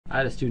I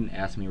had a student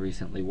ask me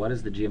recently, what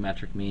is the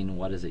geometric mean?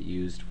 What is it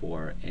used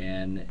for?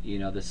 And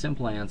the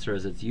simple answer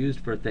is it's used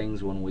for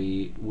things when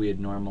we'd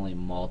normally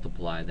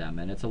multiply them,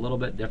 and it's a little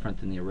bit different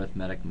than the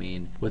arithmetic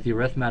mean. With the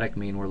arithmetic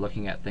mean, we're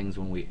looking at things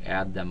when we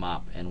add them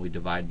up and we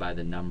divide by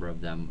the number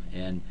of them.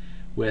 And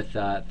with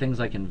things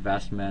like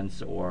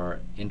investments or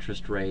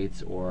interest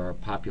rates or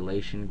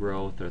population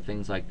growth or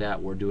things like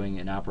that, we're doing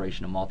an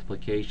operation of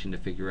multiplication to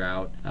figure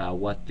out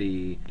what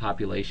the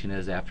population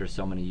is after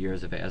so many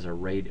years, if it has a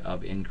rate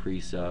of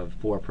increase of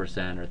 4% or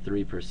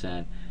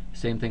 3%.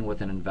 Same thing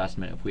with an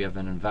investment. If we have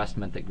an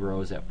investment that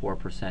grows at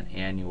 4%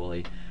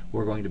 annually,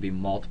 we're going to be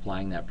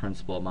multiplying that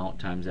principal amount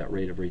times that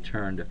rate of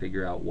return to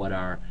figure out what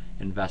our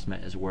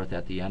investment is worth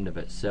at the end of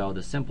it. So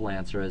the simple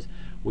answer is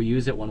we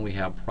use it when we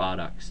have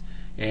products.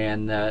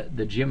 And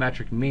the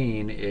geometric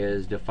mean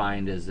is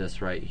defined as this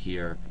right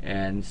here.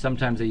 And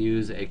sometimes they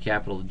use a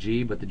capital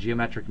G, but the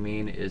geometric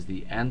mean is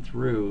the nth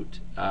root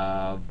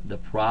of the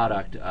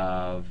product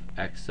of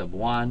x sub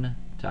 1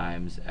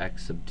 times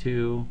x sub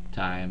 2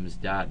 times ...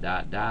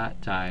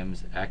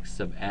 times x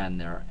sub n.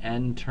 There are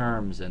n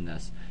terms in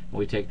this, and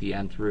we take the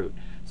nth root.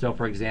 So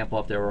for example,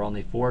 if there were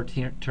only 4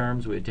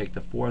 terms, we would take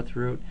the 4th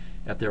root.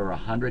 If there were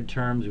 100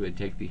 terms, we would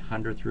take the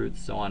 100th root,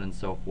 so on and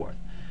so forth.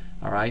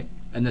 Alright?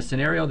 And the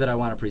scenario that I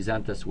want to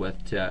present this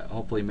with to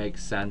hopefully make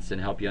sense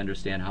and help you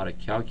understand how to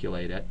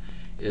calculate it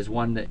is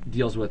one that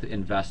deals with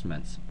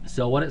investments.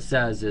 So what it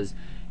says is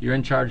you're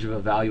in charge of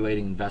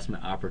evaluating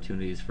investment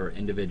opportunities for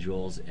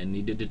individuals and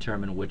need to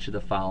determine which of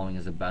the following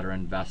is a better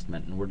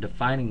investment. And we're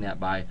defining that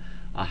by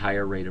a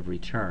higher rate of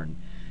return.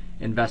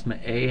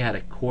 Investment A had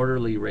a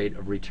quarterly rate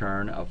of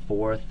return of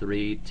 4,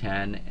 3,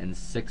 10, and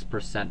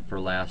 6% for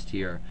last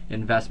year.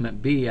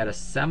 Investment B had a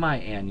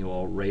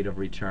semi-annual rate of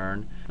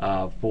return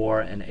of 4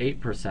 and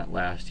 8%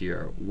 last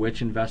year.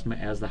 Which investment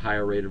has the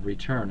higher rate of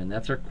return? And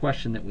that's our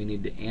question that we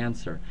need to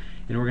answer.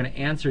 And we're going to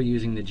answer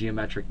using the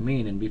geometric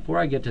mean. And before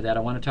I get to that,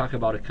 I want to talk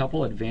about a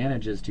couple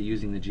advantages to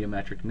using the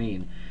geometric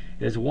mean.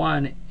 Is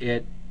one,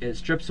 it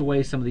strips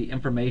away some of the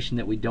information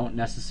that we don't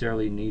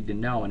necessarily need to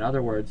know. In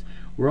other words,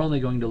 we're only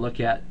going to look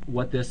at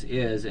what this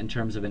is in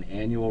terms of an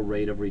annual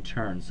rate of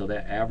return, so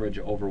that average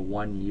over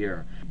 1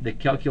 year. The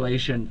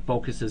calculation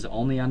focuses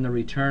only on the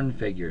return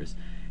figures.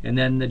 And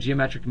then the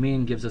geometric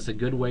mean gives us a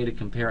good way to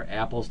compare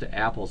apples to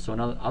apples. So in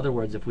other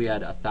words, if we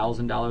had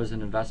 $1,000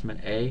 in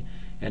investment A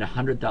and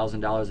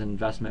 $100,000 in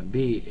investment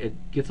B,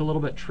 it gets a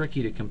little bit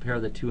tricky to compare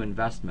the two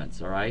investments,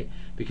 all right?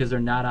 Because they're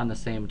not on the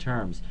same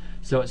terms.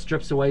 So it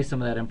strips away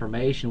some of that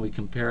information. We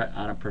compare it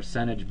on a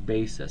percentage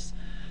basis.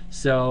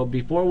 So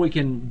before we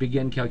can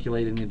begin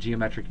calculating the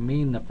geometric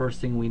mean, the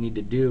first thing we need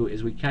to do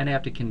is we kind of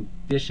have to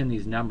condition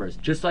these numbers.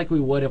 Just like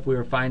we would if we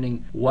were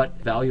finding what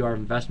value our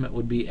investment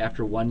would be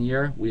after 1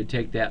 year, we would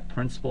take that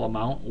principal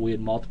amount, we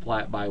would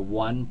multiply it by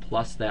 1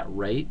 plus that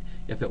rate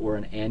if it were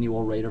an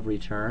annual rate of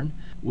return.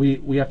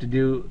 We have to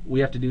do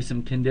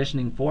some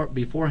conditioning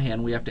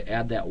beforehand. We have to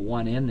add that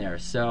 1 in there.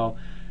 So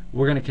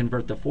we're going to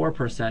convert the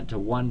 4% to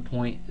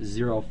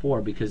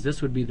 1.04 because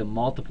this would be the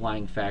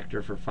multiplying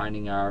factor for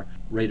finding our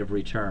rate of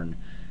return.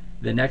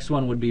 The next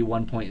one would be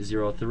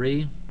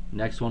 1.03,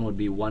 next one would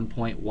be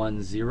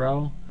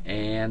 1.10,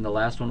 and the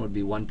last one would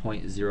be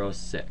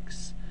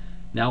 1.06.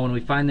 Now when we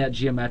find that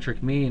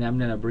geometric mean, I'm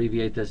going to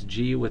abbreviate this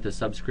G with a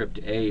subscript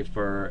A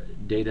for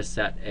data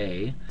set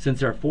A. Since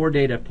there are 4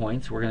 data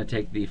points, we're going to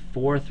take the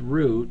 4th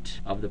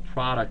root of the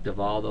product of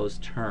all those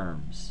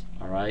terms.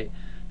 Alright?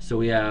 So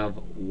we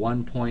have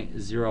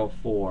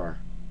 1.04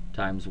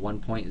 times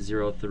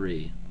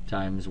 1.03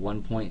 times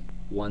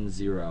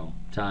 1.10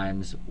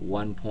 times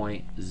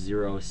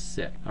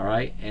 1.06.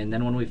 Alright? And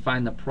then when we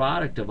find the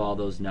product of all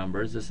those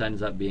numbers, this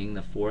ends up being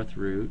the 4th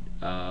root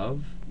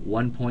of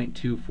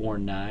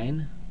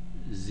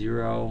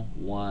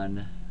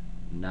 1.2490192.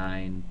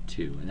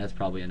 And that's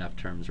probably enough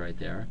terms right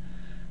there.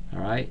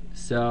 Alright,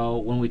 so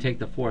when we take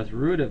the 4th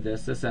root of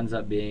this ends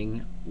up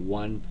being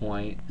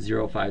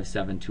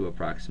 1.0572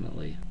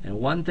 approximately. And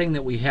one thing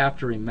that we have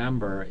to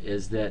remember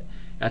is that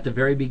at the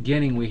very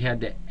beginning we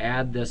had to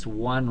add this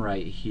 1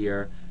 right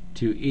here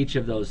to each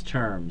of those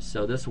terms.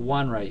 So this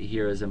 1 right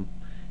here is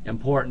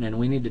important, and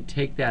we need to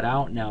take that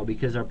out now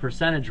because our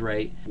percentage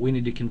rate, we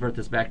need to convert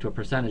this back to a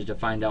percentage to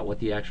find out what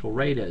the actual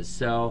rate is.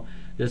 So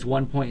this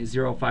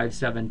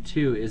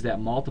 1.0572 is that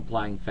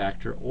multiplying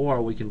factor,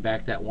 or we can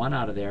back that 1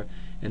 out of there,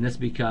 and this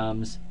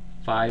becomes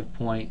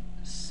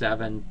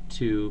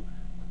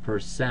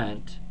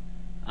 5.72%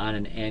 on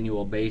an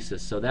annual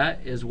basis. So that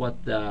is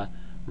what the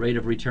rate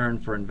of return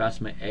for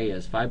investment A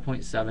is,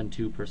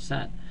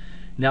 5.72%.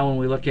 Now when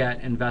we look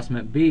at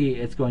investment B,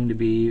 it's going to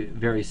be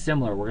very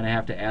similar. We're going to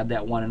have to add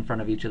that 1 in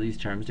front of each of these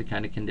terms to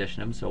kind of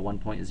condition them. So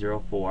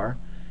 1.04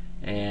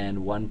 and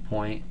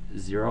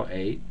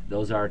 1.08.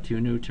 Those are 2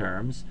 new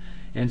terms.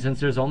 And since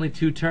there's only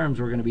 2 terms,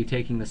 we're going to be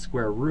taking the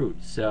square root.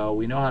 So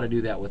we know how to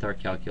do that with our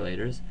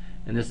calculators.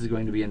 And this is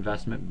going to be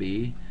investment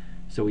B.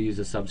 so we use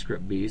a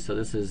subscript b. So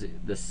this is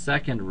the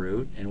second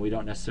root, and we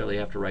don't necessarily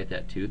have to write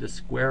that 2. The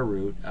square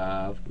root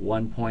of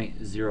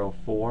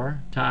 1.04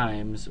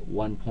 times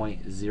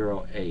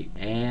 1.08.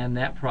 And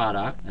that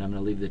product, and I'm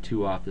going to leave the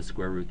 2 off the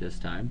square root this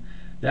time,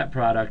 that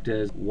product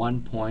is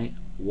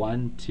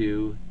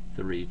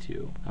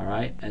 1.1232.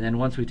 Alright, and then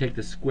once we take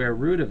the square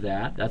root of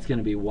that, that's going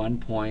to be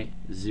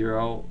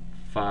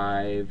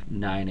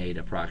 1.0598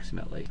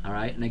 approximately.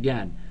 Alright, and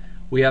again,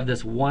 we have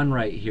this 1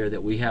 right here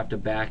that we have to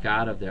back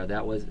out of there.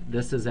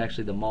 This is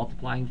actually the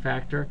multiplying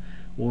factor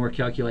when we're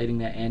calculating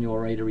that annual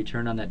rate of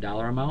return on that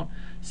dollar amount.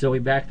 So we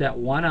back that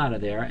 1 out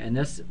of there, and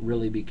this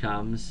really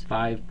becomes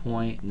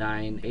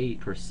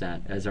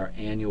 5.98% as our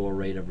annual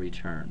rate of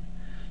return.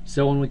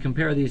 So when we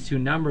compare these two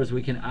numbers,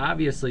 we can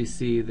obviously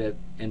see that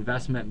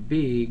investment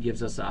B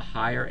gives us a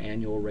higher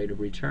annual rate of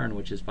return,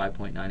 which is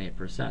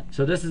 5.98%.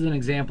 So this is an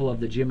example of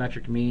the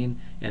geometric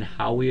mean and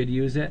how we would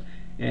use it.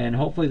 And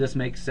hopefully this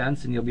makes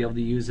sense, and you'll be able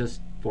to use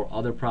this for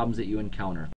other problems that you encounter.